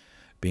offense,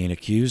 being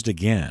accused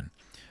again,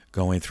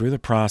 going through the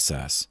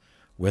process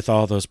with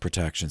all those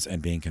protections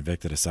and being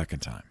convicted a second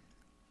time.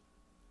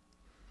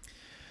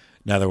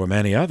 Now, there were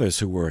many others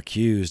who were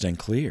accused and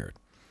cleared.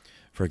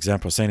 For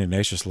example, St.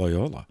 Ignatius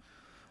Loyola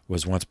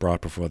was once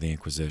brought before the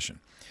Inquisition,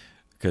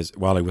 because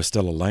while he was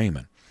still a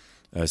layman,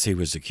 as he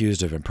was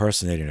accused of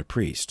impersonating a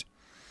priest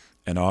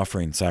and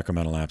offering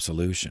sacramental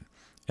absolution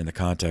in the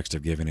context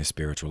of giving his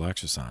spiritual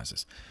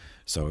exercises.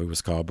 So he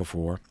was called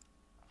before,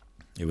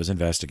 it was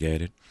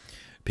investigated.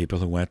 People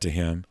who went to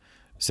him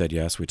said,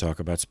 yes, we talk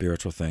about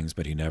spiritual things,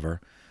 but he never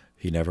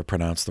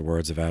pronounced the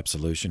words of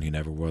absolution. He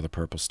never wore the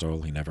purple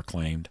stole. He never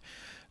claimed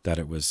that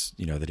it was,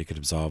 that he could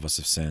absolve us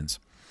of sins.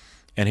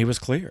 And he was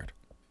cleared.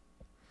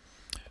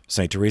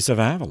 St. Teresa of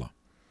Avila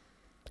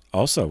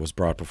also was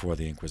brought before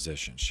the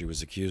Inquisition. She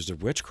was accused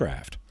of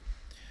witchcraft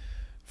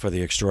for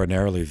the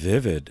extraordinarily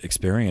vivid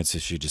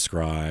experiences she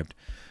described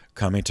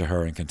coming to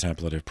her in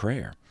contemplative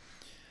prayer.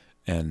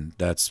 And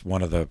that's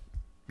one of the,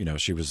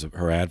 she was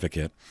her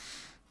advocate,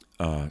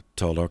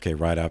 told, okay,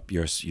 write up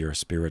your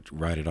spirit,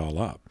 write it all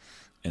up.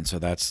 And so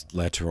that's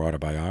led to her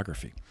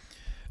autobiography,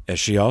 as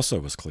she also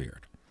was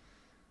cleared.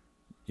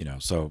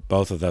 So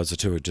both of those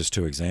are just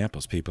two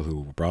examples. People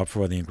who were brought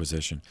before the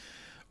Inquisition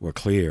were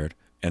cleared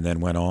and then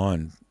went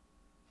on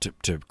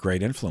to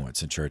great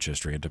influence in church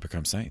history and to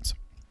become saints.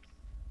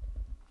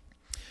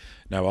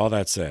 Now, all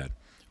that said,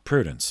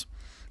 prudence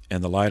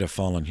and the light of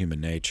fallen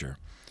human nature,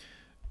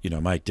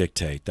 might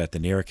dictate that the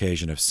near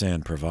occasion of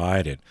sin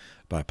provided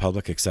by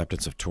public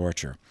acceptance of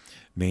torture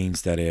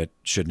means that it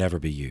should never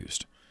be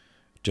used.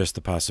 Just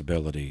the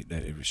possibility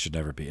that it should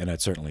never be. And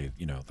that certainly,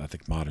 I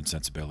think modern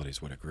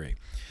sensibilities would agree.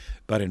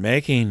 But in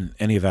making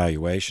any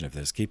evaluation of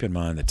this, keep in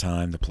mind the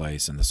time, the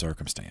place, and the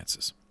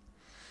circumstances.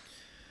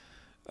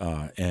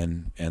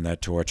 And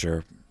that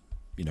torture,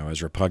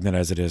 as repugnant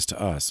as it is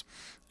to us,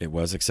 it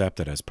was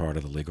accepted as part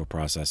of the legal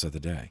process of the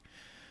day.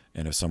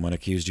 And if someone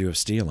accused you of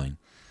stealing,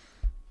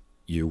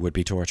 you would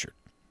be tortured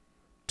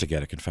to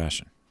get a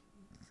confession.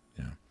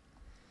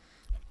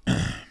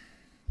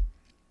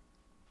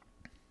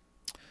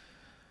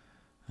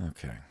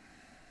 Okay.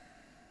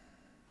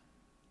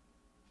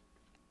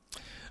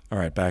 All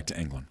right, back to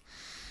England.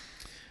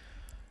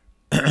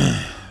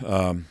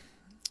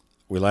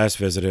 We last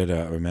visited,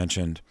 we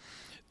mentioned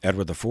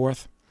Edward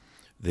IV,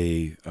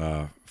 the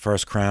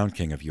first crowned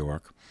king of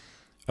York,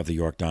 of the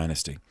York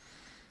dynasty,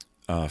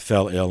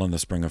 fell ill in the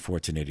spring of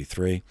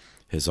 1483.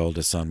 His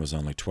oldest son was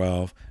only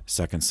 12,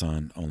 second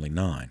son only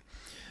 9.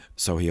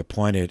 So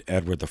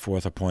Edward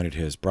IV appointed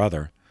his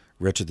brother,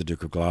 Richard the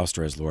Duke of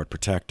Gloucester, as Lord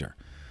Protector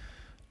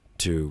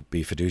to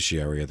be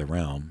fiduciary of the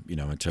realm,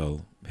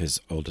 until his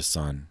oldest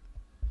son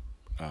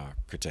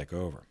could take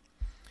over.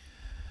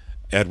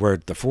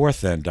 Edward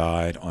IV then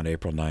died on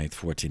April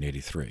 9th,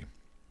 1483.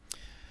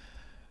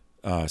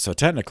 So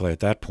technically at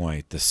that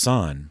point, the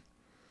son,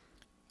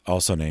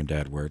 also named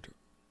Edward,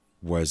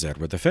 was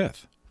Edward V,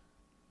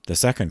 the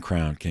second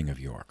crowned king of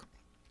York.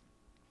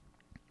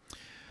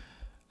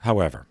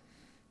 However,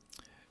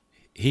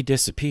 he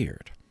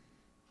disappeared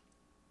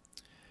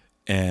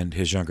and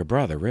his younger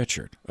brother,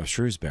 Richard of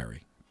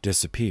Shrewsbury,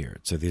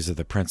 disappeared. So these are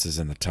the princes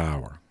in the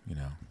tower. You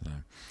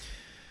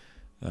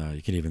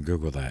can even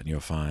Google that, and you'll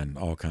find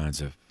all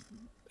kinds of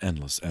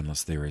endless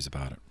theories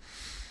about it.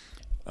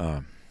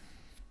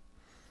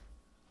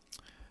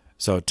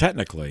 So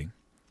technically,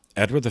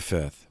 Edward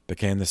V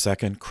became the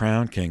second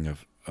crowned king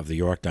of the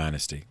York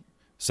dynasty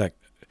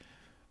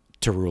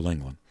to rule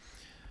England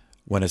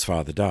when his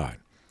father died.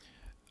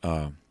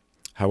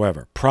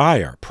 However,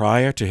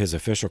 prior to his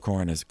official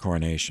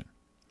coronation,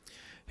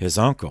 his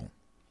uncle,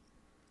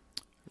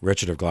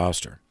 Richard of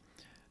Gloucester,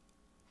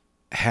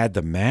 had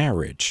the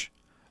marriage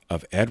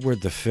of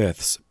Edward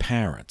V's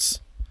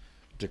parents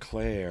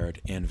declared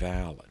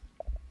invalid.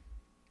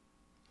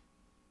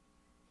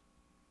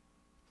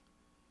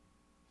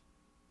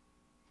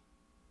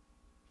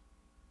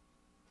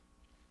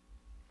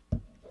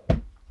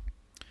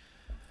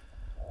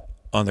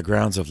 On the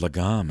grounds of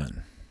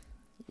legamen.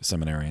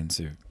 Seminarians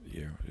who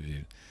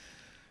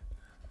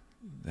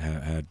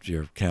had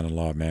your canon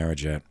law of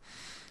marriage yet.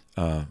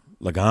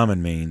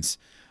 Legamen means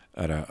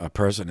that a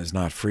person is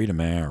not free to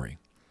marry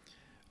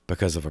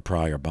because of a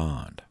prior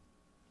bond.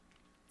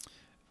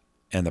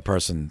 And the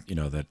person,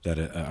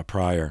 that a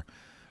prior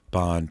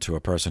bond to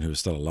a person who is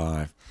still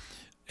alive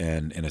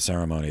and in a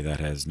ceremony that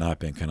has not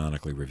been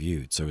canonically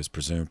reviewed, so is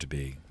presumed to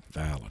be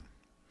valid.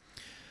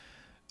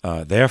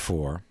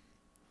 Therefore,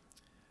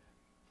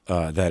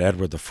 that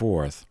Edward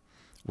IV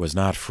was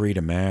not free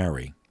to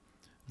marry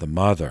the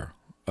mother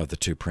of the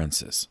two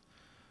princes,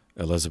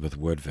 Elizabeth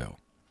Woodville,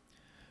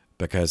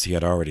 because he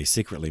had already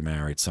secretly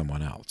married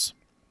someone else.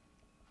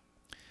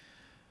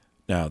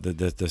 Now,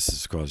 this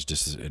is caused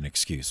just an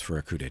excuse for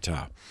a coup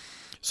d'etat.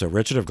 So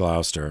Richard of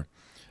Gloucester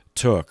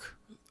took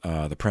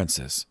the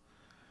princes,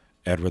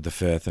 Edward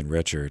V and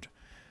Richard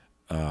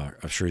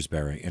of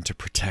Shrewsbury, into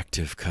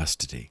protective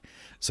custody.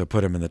 So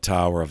put them in the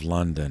Tower of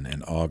London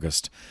in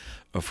August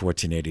of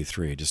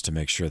 1483 just to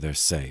make sure they're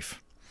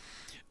safe.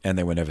 And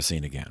they were never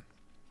seen again.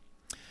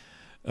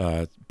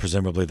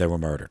 Presumably they were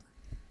murdered.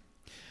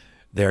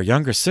 Their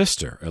younger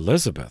sister,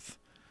 Elizabeth,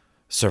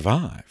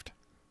 survived,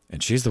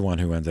 and she's the one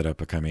who ended up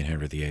becoming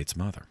Henry VIII's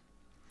mother.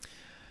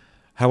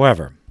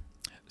 However,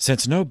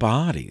 since no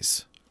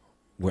bodies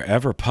were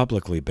ever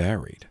publicly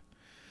buried,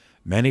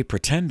 many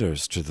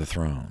pretenders to the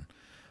throne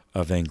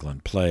of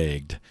England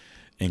plagued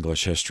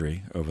English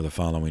history over the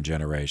following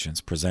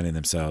generations, presenting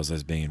themselves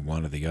as being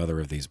one or the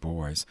other of these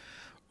boys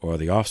or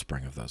the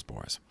offspring of those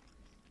boys.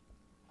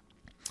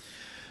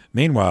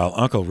 Meanwhile,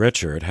 Uncle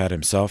Richard had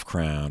himself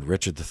crowned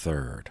Richard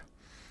III,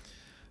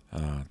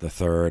 the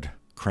third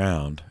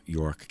crowned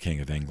York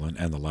King of England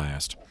and the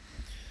last.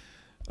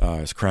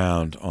 Was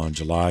crowned on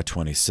July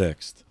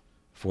 26th,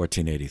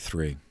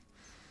 1483.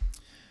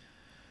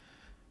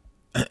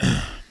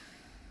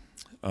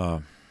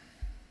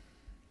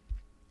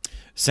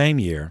 Same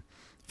year,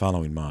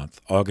 following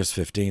month, August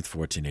 15th,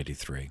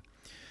 1483,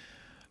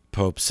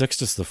 Pope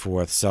Sixtus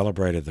IV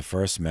celebrated the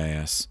first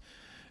Mass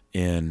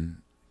in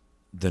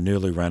the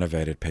newly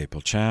renovated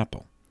papal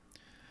chapel,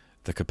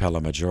 the Capella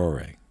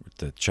Maggiore,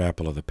 the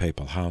chapel of the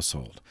papal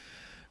household,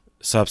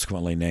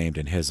 subsequently named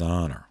in his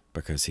honor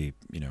because he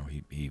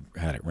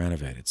had it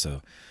renovated.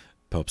 So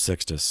Pope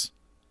Sixtus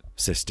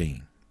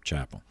Sistine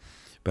Chapel.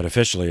 But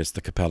officially it's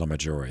the Capella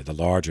Maggiore, the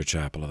larger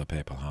chapel of the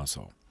papal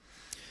household.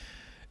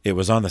 It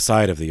was on the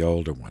site of the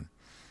older one,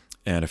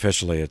 and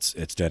officially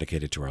it's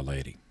dedicated to Our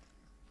Lady.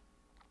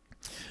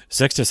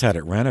 Sixtus had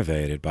it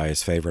renovated by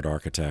his favorite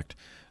architect,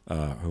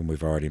 whom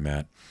we've already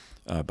met,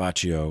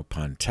 Baccio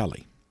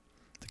Pontelli,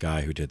 the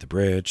guy who did the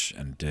bridge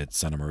and did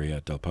Santa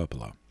Maria del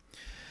Popolo.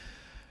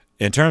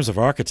 In terms of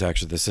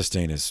architecture, the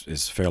Sistine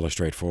is fairly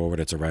straightforward.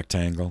 It's a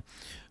rectangle,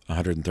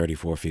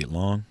 134 feet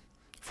long,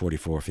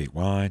 44 feet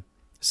wide,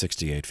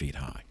 68 feet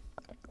high.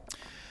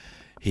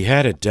 He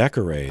had it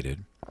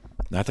decorated,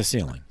 not the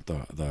ceiling,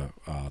 the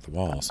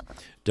walls,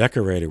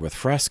 decorated with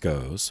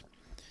frescoes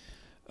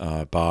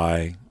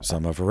by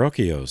some of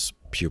Verrocchio's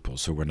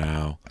pupils, who were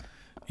now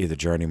either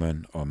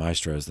journeymen or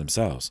maestros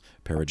themselves,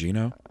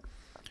 Perugino,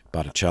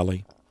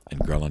 Botticelli,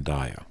 and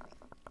Ghirlandaio.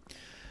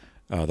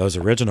 Those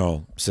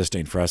original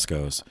Sistine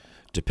frescoes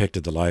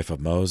depicted the life of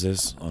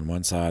Moses on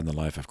one side and the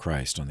life of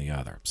Christ on the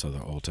other, so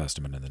the Old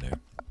Testament and the New.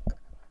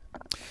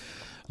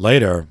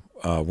 Later,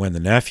 when the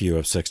nephew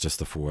of Sixtus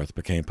IV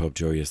became Pope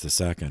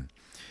Julius II,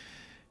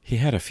 he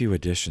had a few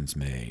additions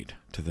made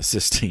to the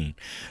Sistine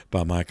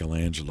by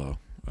Michelangelo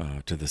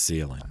to the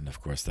ceiling. And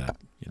of course that,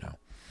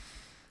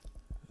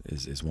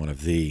 is one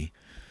of the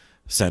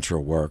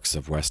central works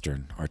of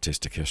Western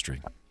artistic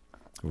history.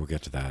 We'll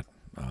get to that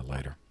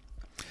later.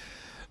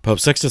 Pope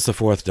Sixtus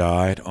IV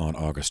died on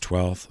August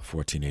 12,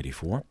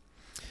 1484.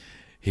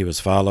 He was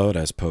followed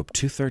as Pope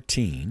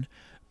 213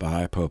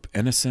 by Pope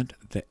Innocent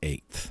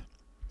VIII.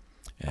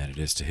 And it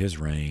is to his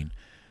reign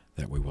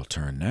that we will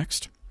turn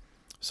next.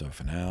 So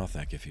for now,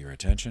 thank you for your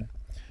attention.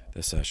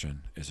 This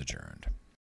session is adjourned.